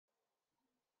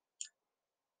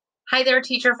Hi there,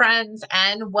 teacher friends,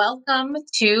 and welcome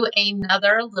to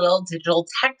another little digital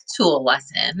tech tool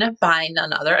lesson by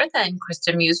none other than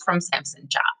Krista Muse from Samson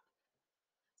Job.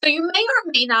 So you may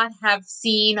or may not have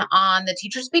seen on the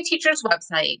Teachers Pay Teachers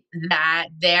website that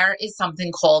there is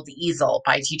something called Easel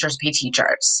by Teachers Pay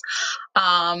Teachers.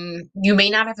 You may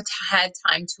not have had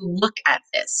time to look at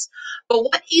this, but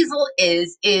what Easel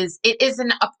is it is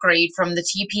an upgrade from the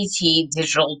TPT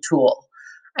digital tool.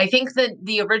 I think that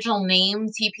the original name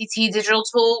TPT digital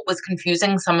tool was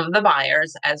confusing some of the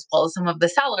buyers as well as some of the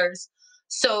sellers.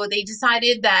 So they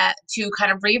decided that to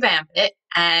kind of revamp it.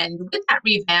 And with that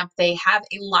revamp, they have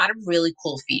a lot of really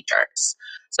cool features.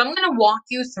 So I'm going to walk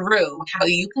you through how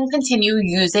you can continue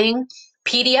using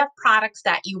PDF products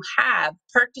that you have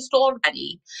purchased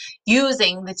already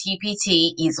using the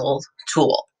TPT Easel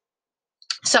tool.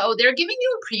 So they're giving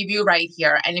you a preview right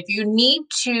here. And if you need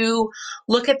to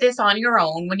look at this on your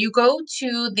own, when you go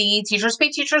to the Teachers Pay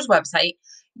Teachers website,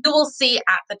 you will see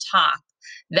at the top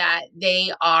that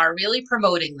they are really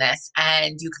promoting this,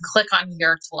 and you can click on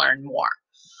here to learn more.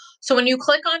 So when you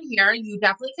click on here, you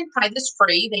definitely can try this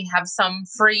free. They have some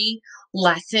free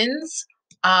lessons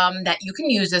that you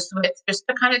can use this with just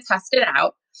to kind of test it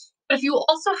out. But if you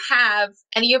also have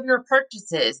any of your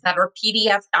purchases that are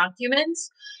PDF documents,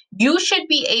 you should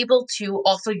be able to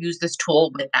also use this tool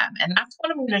with them. And that's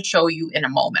what I'm going to show you in a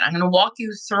moment. I'm going to walk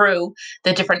you through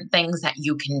the different things that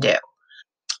you can do.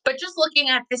 But just looking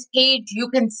at this page, you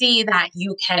can see that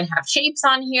you can have shapes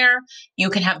on here. You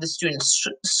can have the students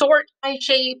sort by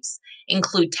shapes,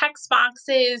 include text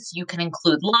boxes. You can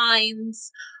include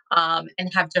lines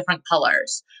and have different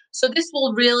colors. So this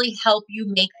will really help you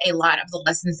make a lot of the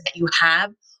lessons that you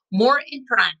have more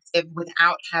interactive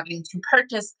without having to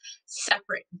purchase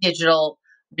separate digital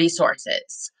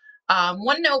resources.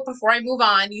 One note before I move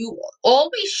on, you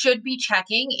always should be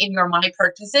checking in your My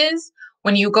Purchases.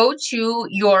 When you go to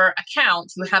your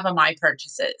account, you have a My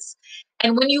Purchases.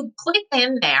 And when you click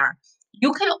in there,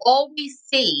 you can always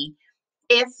see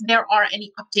if there are any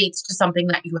updates to something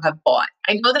that you have bought.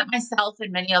 I know that myself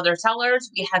and many other sellers,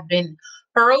 we have been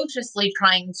ferociously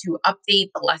trying to update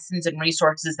the lessons and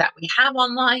resources that we have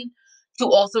online to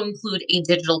also include a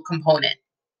digital component.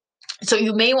 So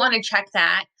you may want to check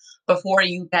that before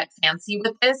you get fancy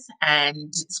with this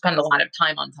and spend a lot of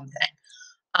time on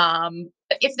something.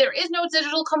 If there is no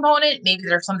digital component, maybe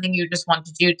there's something you just want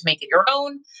to do to make it your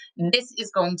own, this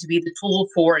is going to be the tool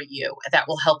for you that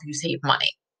will help you save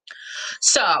money.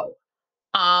 So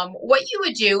what you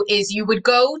would do is you would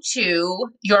go to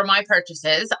your My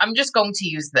Purchases. I'm just going to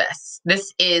use this.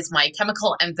 This is my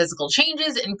chemical and physical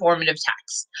changes informative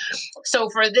text. So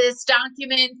for this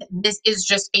document, this is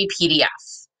just a PDF.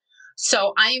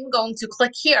 So I am going to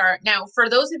click here. Now, for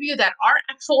those of you that are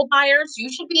actual buyers,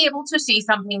 you should be able to see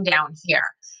something down here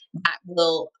that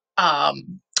will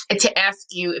to ask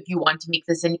you if you want to make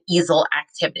this an easel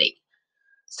activity.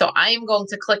 So I am going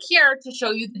to click here to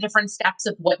show you the different steps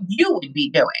of what you would be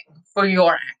doing for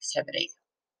your activity.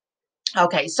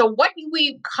 Okay, so what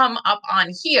we come up on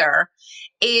here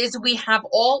is we have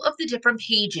all of the different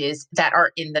pages that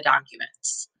are in the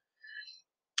documents.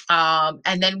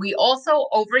 And then we also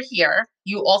over here,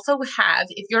 you also have,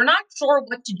 if you're not sure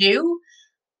what to do,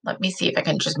 let me see if I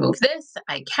can just move this.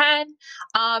 I can.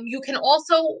 You can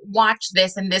also watch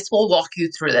this and this will walk you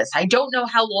through this. I don't know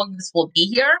how long this will be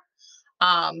here.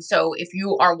 So if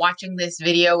you are watching this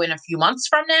video in a few months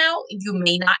from now, you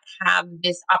may not have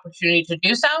this opportunity to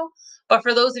do so. But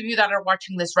for those of you that are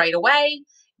watching this right away,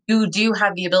 you do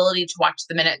have the ability to watch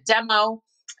the minute demo,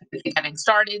 the getting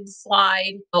started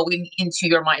slide, going into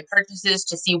your My Purchases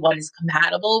to see what is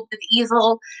compatible with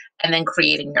Easel, and then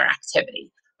creating your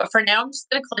activity. But for now, I'm just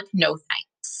going to click no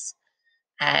thanks.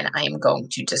 And I am going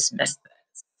to dismiss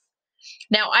this.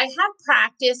 Now, I have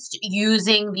practiced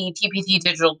using the TPT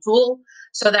digital tool,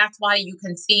 so that's why you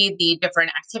can see the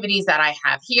different activities that I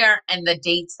have here and the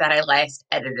dates that I last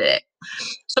edited it.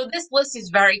 So this list is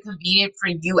very convenient for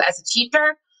you as a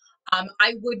teacher.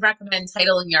 I would recommend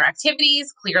titling your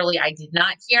activities. Clearly, I did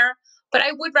not here, but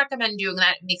I would recommend doing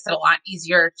that. It makes it a lot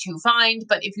easier to find,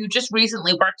 but if you just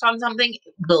recently worked on something,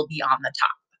 it will be on the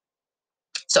top.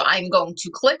 So I'm going to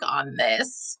click on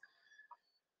this.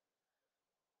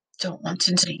 Don't want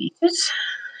to delete it.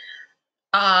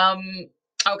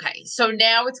 Okay, so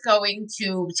now it's going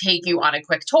to take you on a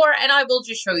quick tour, and I will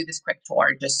just show you this quick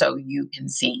tour just so you can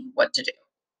see what to do.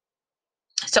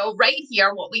 So right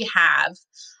here, what we have,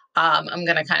 I'm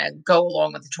going to kind of go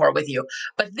along with the tour with you,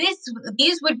 but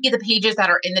these would be the pages that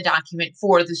are in the document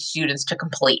for the students to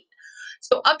complete.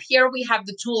 So up here, we have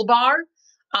the toolbar.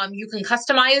 You can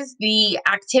customize the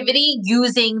activity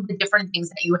using the different things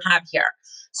that you have here.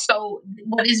 So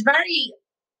what is very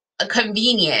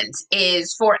convenient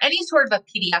is for any sort of a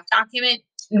PDF document,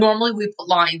 normally we put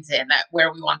lines in that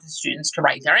where we want the students to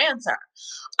write their answer.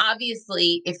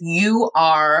 Obviously, if you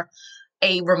are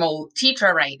a remote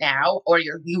teacher right now, or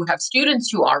you have students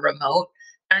who are remote,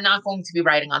 they're not going to be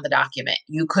writing on the document.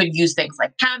 You could use things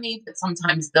like Kami, but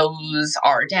sometimes those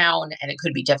are down and it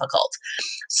could be difficult.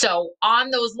 So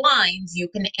on those lines, you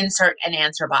can insert an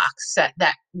answer box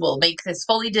that will make this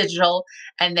fully digital,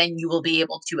 and then you will be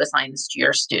able to assign this to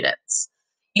your students.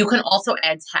 You can also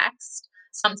add text.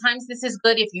 Sometimes this is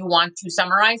good if you want to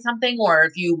summarize something, or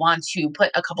if you want to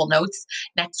put a couple notes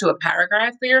next to a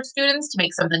paragraph for your students to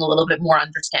make something a little bit more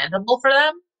understandable for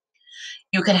them.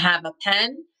 You can have a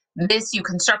pen. This, you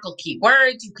can circle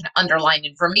keywords, you can underline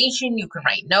information, you can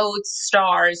write notes,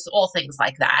 stars, all things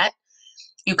like that.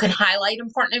 You can highlight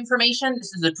important information.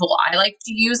 This is a tool I like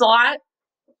to use a lot.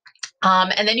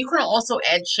 And then you can also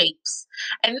add shapes.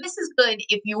 And this is good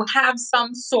if you have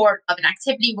some sort of an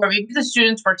activity where maybe the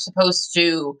students were supposed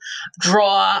to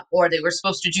draw, or they were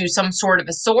supposed to do some sort of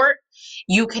a sort.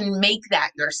 You can make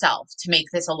that yourself to make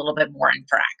this a little bit more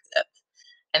interactive.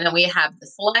 And then we have the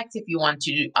select if you want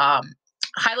to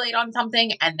highlight on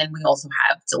something. And then we also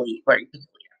have delete, where you can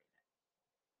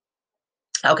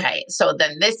delete. Okay, so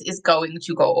then this is going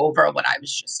to go over what I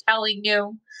was just telling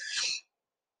you.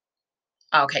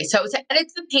 Okay, so to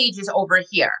edit the pages over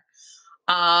here,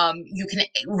 you can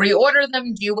reorder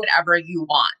them, do whatever you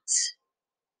want.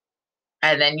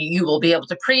 And then you will be able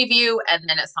to preview and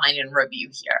then assign and review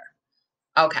here.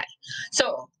 Okay,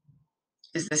 so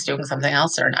is this doing something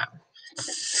else or no? It's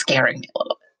scaring me a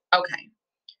little bit. Okay,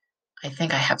 I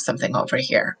think I have something over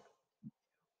here.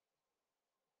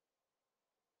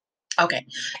 Okay,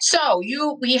 so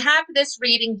we have this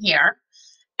reading here.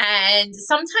 And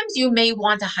sometimes you may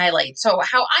want to highlight. So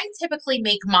how I typically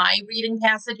make my reading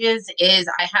passages is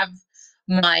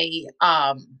my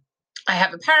I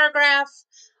have a paragraph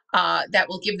that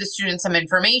will give the student some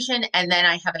information, and then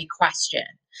I have a question.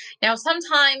 Now,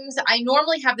 sometimes I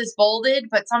normally have this bolded,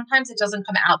 but sometimes it doesn't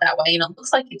come out that way, and it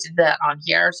looks like it did that on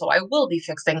here, so I will be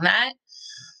fixing that.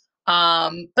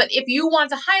 But if you want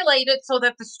to highlight it so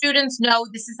that the students know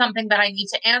this is something that I need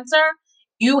to answer,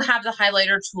 you have the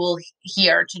highlighter tool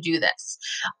here to do this.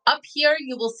 Up here,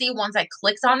 you will see once I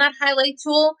clicked on that highlight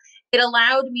tool, it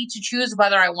allowed me to choose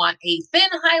whether I want a thin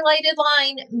highlighted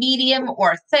line, medium,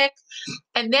 or thick.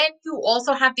 And then you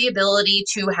also have the ability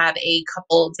to have a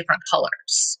couple different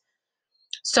colors.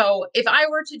 So if I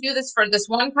were to do this for this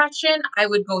one question, I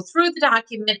would go through the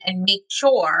document and make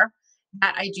sure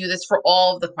that I do this for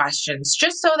all of the questions,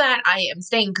 just so that I am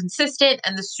staying consistent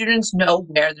and the students know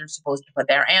where they're supposed to put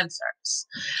their answers.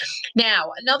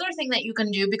 Now, another thing that you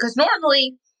can do, because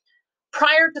normally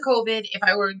prior to COVID, if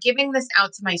I were giving this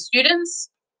out to my students,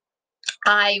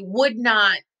 I would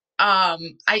not,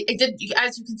 I did,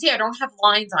 as you can see, I don't have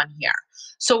lines on here.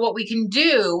 So what we can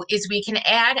do is we can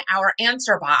add our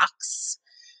answer box.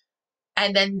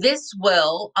 And then this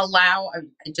will allow,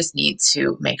 I just need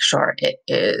to make sure it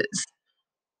is,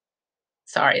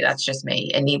 sorry, that's just me.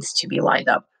 It needs to be lined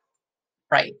up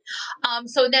right.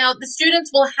 So now the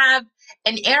students will have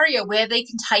an area where they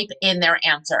can type in their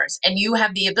answers, and you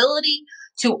have the ability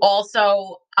to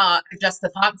also adjust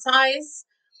the font size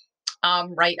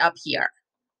right up here.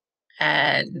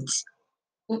 And,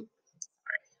 oops,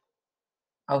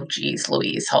 oh geez,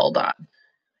 Louise, hold on.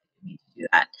 I need to do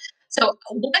that. So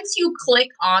once you click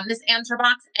on this answer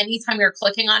box, anytime you're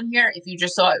clicking on here, if you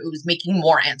just saw it was making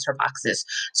more answer boxes.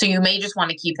 So you may just want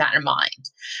to keep that in mind.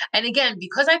 And again,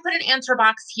 because I put an answer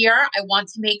box here, I want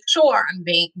to make sure I'm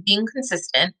being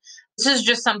consistent. This is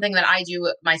just something that I do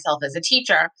myself as a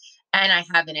teacher. And I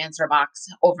have an answer box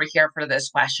over here for this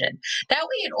question. That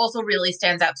way it also really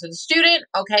stands out to the student.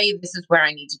 Okay, this is where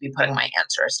I need to be putting my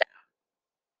answers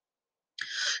down.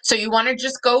 So you want to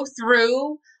just go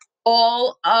through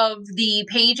all of the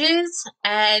pages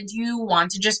and you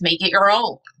want to just make it your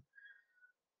own.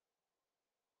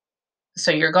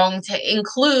 So you're going to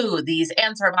include these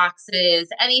answer boxes,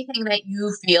 anything that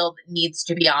you feel needs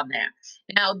to be on there.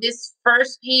 Now, this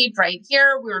first page right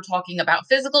here, we were talking about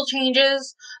physical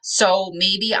changes. So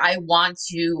maybe I want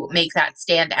to make that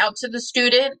stand out to the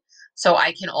student. So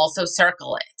I can also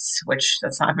circle it, which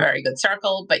that's not a very good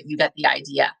circle, but you get the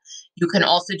idea. You can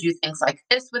also do things like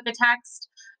this with the text,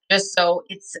 just so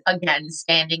it's, again,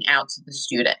 standing out to the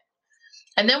student.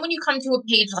 And then when you come to a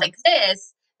page like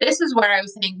this is where I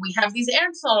was saying we have these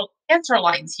answer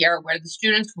lines here where the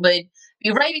students would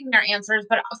be writing their answers,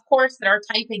 but of course they're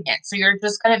typing it. So you're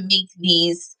just going to make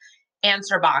these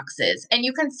answer boxes. And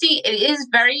you can see it is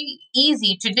very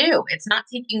easy to do. It's not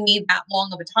taking me that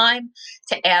long of a time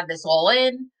to add this all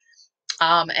in.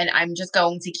 And I'm just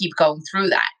going to keep going through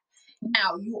that.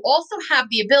 Now, you also have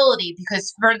the ability,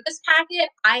 because for this packet,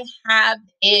 I have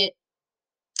it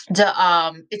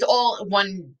it's all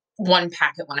one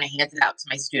packet when I hand it out to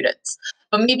my students.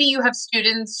 But maybe you have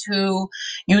students who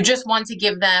you just want to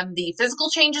give them the physical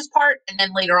changes part, and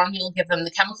then later on you'll give them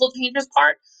the chemical changes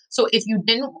part. So if you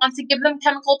didn't want to give them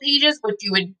chemical pages,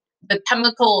 the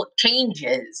chemical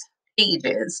changes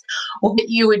pages, what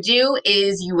you would do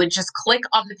is you would just click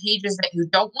on the pages that you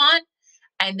don't want,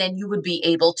 and then you would be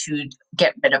able to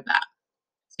get rid of them.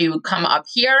 So you would come up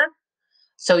here,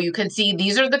 so you can see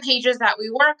these are the pages that we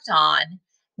worked on.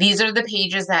 These are the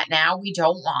pages that now we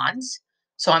don't want.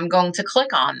 So I'm going to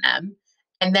click on them,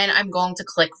 and then I'm going to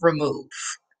click remove.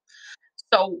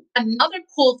 So another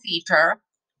cool feature,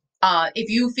 if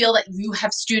you feel that you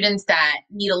have students that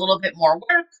need a little bit more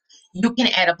work, you can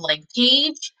add a blank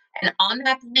page. And on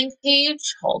that blank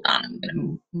page, hold on, I'm going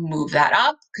to move that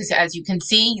up, because as you can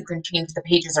see, you can change the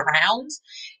pages around.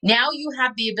 Now you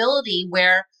have the ability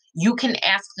where you can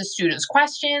ask the students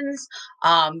questions.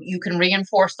 You can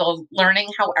reinforce the learning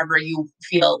however you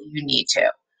feel you need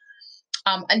to.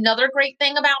 Another great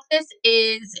thing about this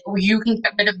is you can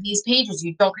get rid of these pages.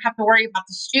 You don't have to worry about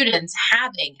the students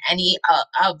having any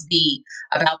about the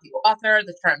author,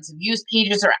 the terms of use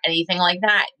pages, or anything like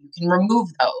that. You can remove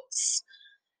those.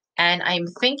 And I'm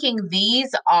thinking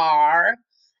these are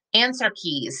answer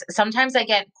keys. Sometimes I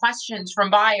get questions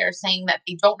from buyers saying that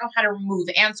they don't know how to remove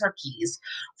answer keys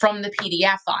from the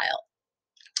PDF file.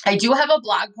 I do have a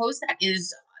blog post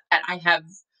that I have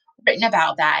written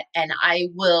about that, and I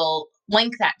will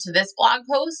link that to this blog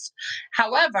post.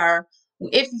 However,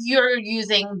 if you're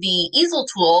using the easel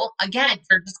tool, again,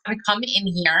 you're just going to come in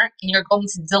here and you're going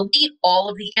to delete all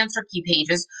of the answer key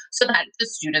pages so that the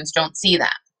students don't see them.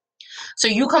 So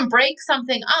you can break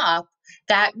something up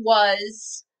that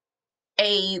was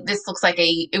this looks like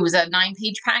it was a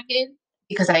 9-page packet,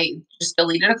 because I just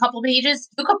deleted a couple pages.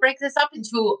 You could break this up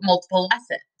into multiple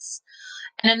lessons.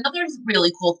 And another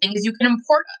really cool thing is you can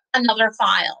import another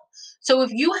file. So if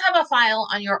you have a file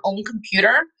on your own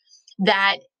computer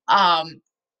that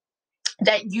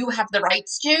that you have the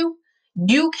rights to,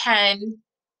 you can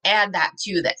add that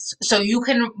to this. So you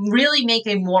can really make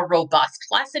a more robust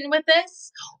lesson with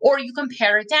this, or you can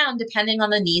pare it down depending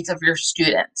on the needs of your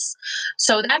students.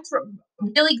 So that's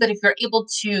really good if you're able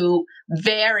to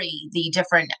vary the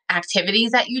different activities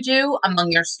that you do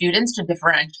among your students to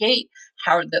differentiate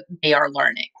how they are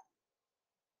learning.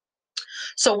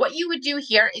 So what you would do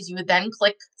here is you would then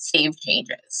click Save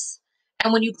Changes.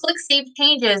 And when you click Save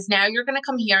Changes, now you're going to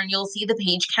come here and you'll see the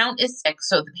page count is 6.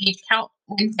 So the page count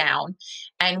went down,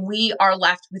 and we are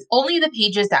left with only the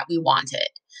pages that we wanted.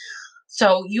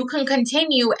 So you can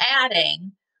continue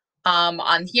adding.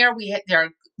 On here,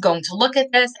 they're going to look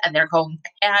at this, and they're going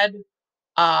to add.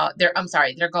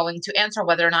 They're going to answer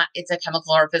whether or not it's a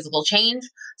chemical or a physical change.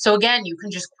 So again, you can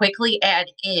just quickly add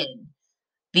in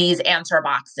these answer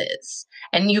boxes.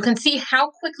 And you can see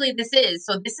how quickly this is.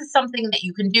 So this is something that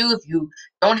you can do if you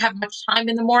don't have much time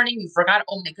in the morning. You forgot,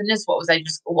 oh my goodness, what was I going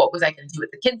to do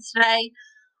with the kids today?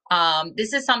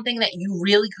 This is something that you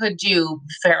really could do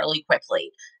fairly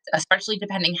quickly, especially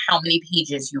depending how many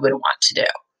pages you would want to do.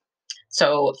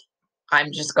 So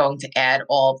I'm just going to add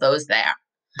all of those there.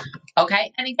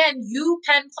 Okay, and again, you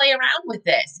can play around with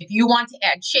this. If you want to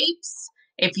add shapes,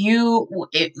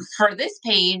 for this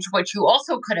page, what you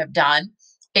also could have done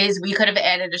is we could have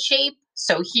added a shape.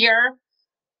 So here,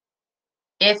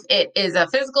 if it is a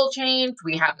physical change,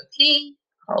 we have a P.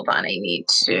 Hold on, I need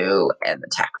to add the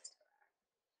text.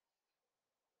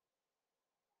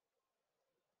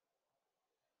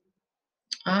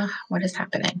 What is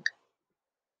happening?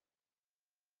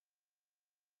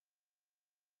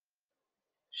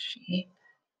 Shape.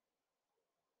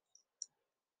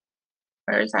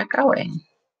 Where is that going?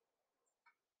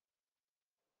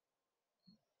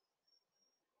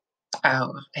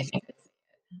 Oh, I think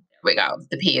there we go.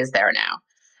 The P is there now.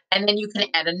 And then you can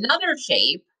add another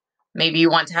shape. Maybe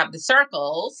you want to have the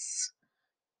circles,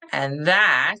 and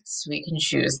that we can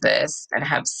choose this and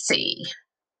have C.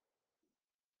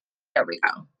 There we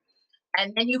go.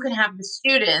 And then you can have the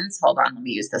students, hold on, let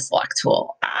me use the select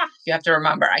tool. You have to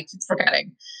remember, I keep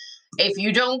forgetting. If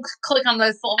you don't click on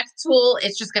the select tool,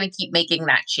 it's just going to keep making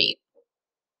that shape.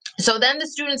 So then the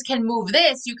students can move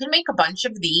this. You can make a bunch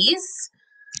of these.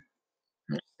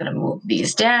 I'm just going to move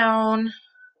these down,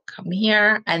 come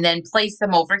here, and then place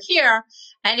them over here.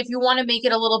 And if you want to make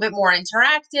it a little bit more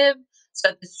interactive so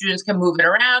that the students can move it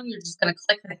around, you're just going to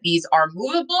click that these are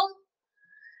movable.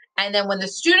 And then when the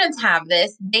students have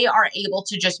this, they are able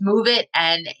to just move it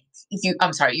and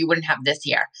I'm sorry, you wouldn't have this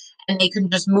here. And they can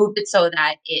just move it so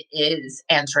that it is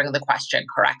answering the question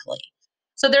correctly.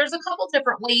 So there's a couple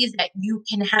different ways that you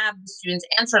can have the students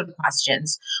answer the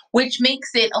questions, which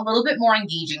makes it a little bit more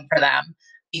engaging for them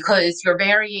because you're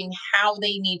varying how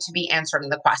they need to be answering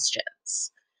the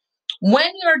questions.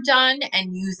 When you're done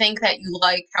and you think that you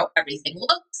like how everything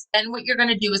looks, then what you're going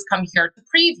to do is come here to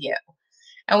preview.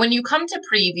 And when you come to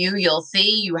preview, you'll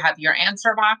see you have your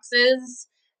answer boxes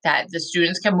that the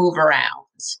students can move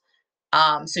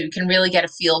around. So you can really get a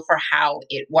feel for how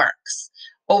it works.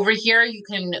 Over here, you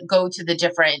can go to the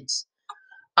different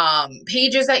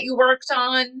pages that you worked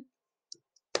on,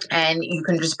 and you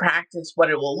can just practice what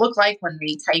it will look like when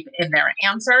they type in their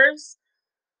answers.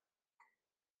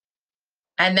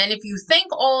 And then if you think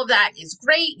all of that is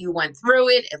great, you went through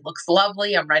it, it looks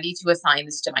lovely, I'm ready to assign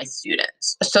this to my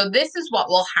students. So this is what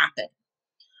will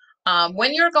happen.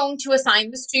 When you're going to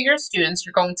assign this to your students,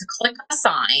 you're going to click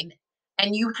Assign,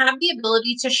 and you have the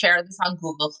ability to share this on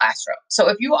Google Classroom. So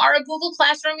if you are a Google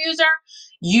Classroom user,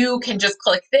 you can just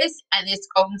click this, and it's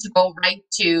going to go right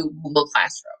to Google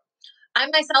Classroom. I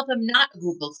myself am not a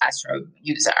Google Classroom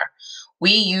user.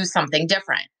 We use something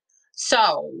different.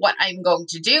 So what I'm going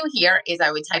to do here is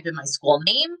I would type in my school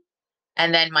name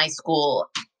and then my school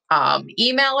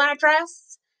email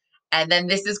address. And then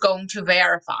this is going to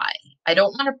verify. I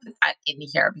don't want to put that in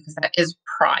here because that is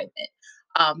private.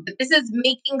 But this is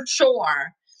making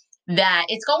sure that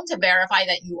it's going to verify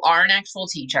that you are an actual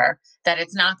teacher, that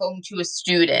it's not going to a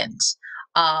student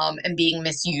and being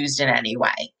misused in any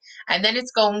way. And then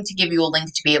it's going to give you a link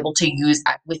to be able to use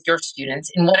that with your students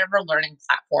in whatever learning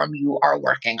platform you are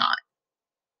working on.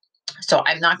 So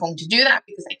I'm not going to do that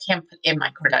because I can't put in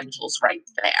my credentials right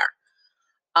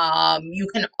there. You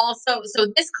can also, so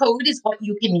this code is what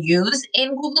you can use in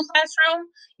Google Classroom.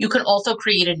 You can also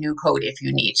create a new code if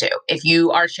you need to. If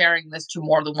you are sharing this to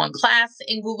more than one class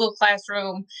in Google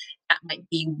Classroom, that might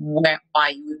be why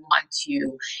you would want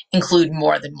to include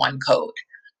more than one code.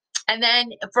 And then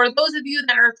for those of you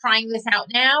that are trying this out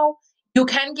now, you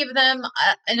can give them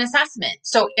an assessment.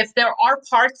 So if there are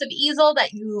parts of Easel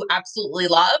that you absolutely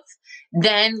love,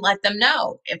 then let them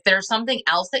know. If there's something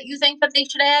else that you think that they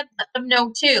should add, let them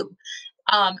know too.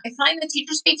 I find that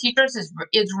Teachers Pay Teachers is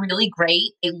really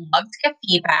great. They love to get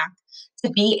feedback to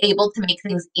be able to make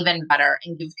things even better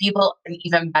and give people an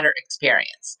even better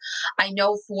experience. I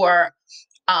know for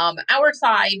our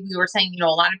side, we were saying, a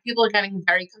lot of people are getting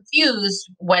very confused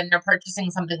when they're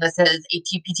purchasing something that says a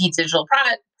TPT digital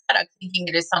product, thinking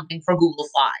it is something for Google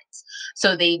Slides.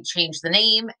 So they changed the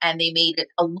name and they made it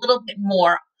a little bit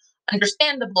more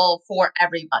understandable for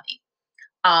everybody.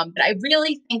 But I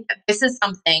really think that this is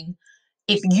something,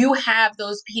 if you have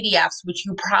those PDFs, which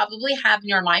you probably have in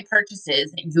your My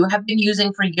Purchases and you have been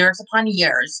using for years upon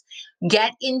years,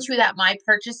 get into that My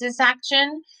Purchases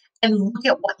section and look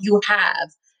at what you have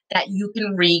that you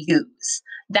can reuse.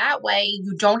 That way,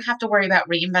 you don't have to worry about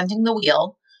reinventing the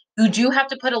wheel. You do have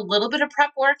to put a little bit of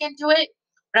prep work into it,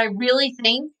 but I really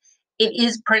think it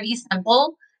is pretty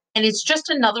simple, and it's just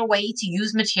another way to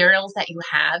use materials that you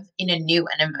have in a new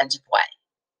and inventive way.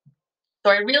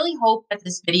 So I really hope that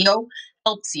this video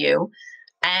helps you.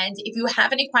 And if you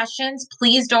have any questions,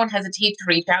 please don't hesitate to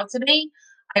reach out to me.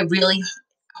 I really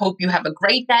hope you have a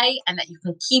great day and that you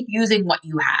can keep using what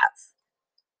you have.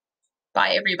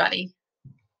 Bye, everybody.